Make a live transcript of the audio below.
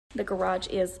The garage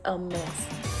is a mess.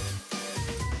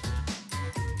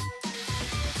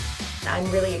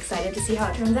 I'm really excited to see how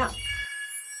it turns out.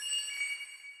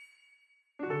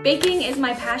 Baking is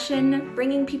my passion,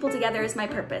 bringing people together is my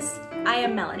purpose. I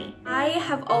am Melanie. I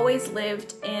have always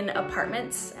lived in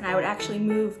apartments, and I would actually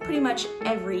move pretty much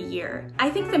every year.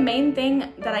 I think the main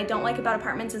thing that I don't like about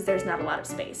apartments is there's not a lot of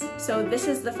space. So this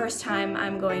is the first time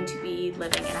I'm going to be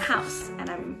living in a house, and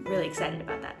I'm really excited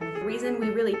about that. The reason we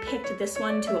really picked this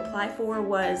one to apply for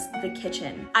was the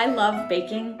kitchen. I love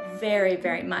baking very,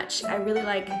 very much. I really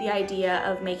like the idea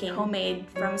of making homemade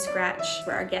from scratch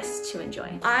for our guests to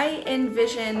enjoy. I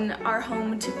envision our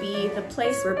home to be the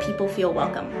place where people feel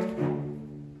welcome.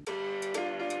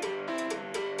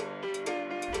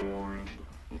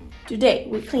 Today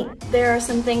we clean. There are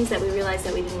some things that we realized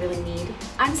that we didn't really need.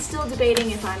 I'm still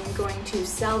debating if I'm going to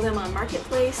sell them on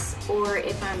Marketplace or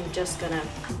if I'm just gonna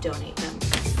donate them.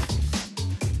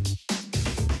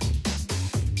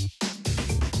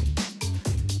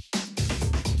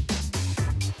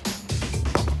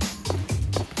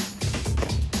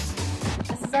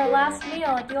 This is our last meal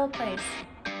at the old place.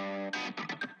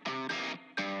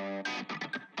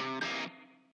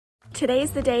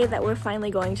 Today's the day that we're finally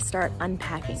going to start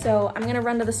unpacking. So I'm gonna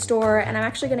run to the store and I'm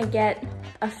actually gonna get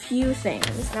a few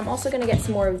things. And I'm also gonna get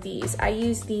some more of these. I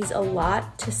use these a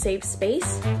lot to save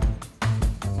space.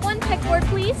 One pegboard,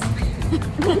 please.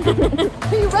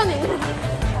 Are you running?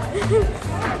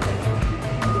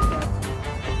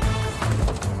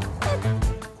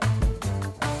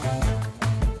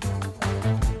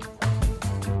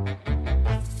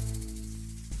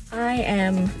 I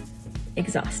am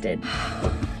exhausted.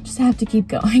 Just have to keep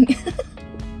going.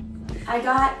 I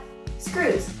got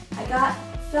screws. I got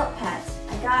felt pads.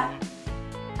 I got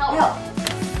help.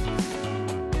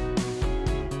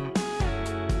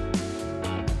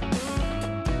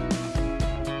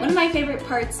 One of my favorite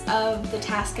parts of the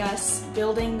Taskus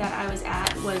building that I was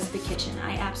at was the kitchen.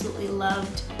 I absolutely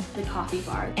loved the coffee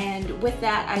bar. And with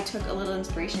that, I took a little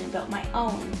inspiration and built my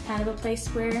own, kind of a place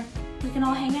where we can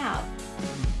all hang out.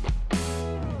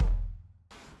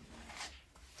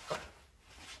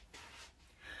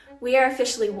 We are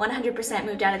officially 100%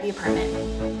 moved out of the apartment.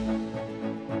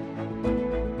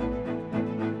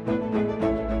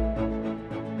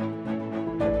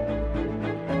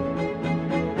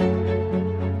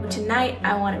 Tonight,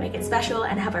 I want to make it special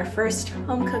and have our first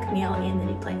home-cooked meal in the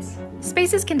new place.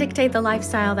 Spaces can dictate the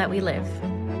lifestyle that we live.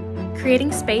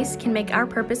 Creating space can make our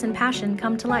purpose and passion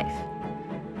come to life.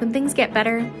 When things get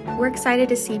better, we're excited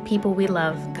to see people we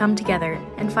love come together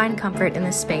and find comfort in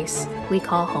this space we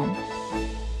call home.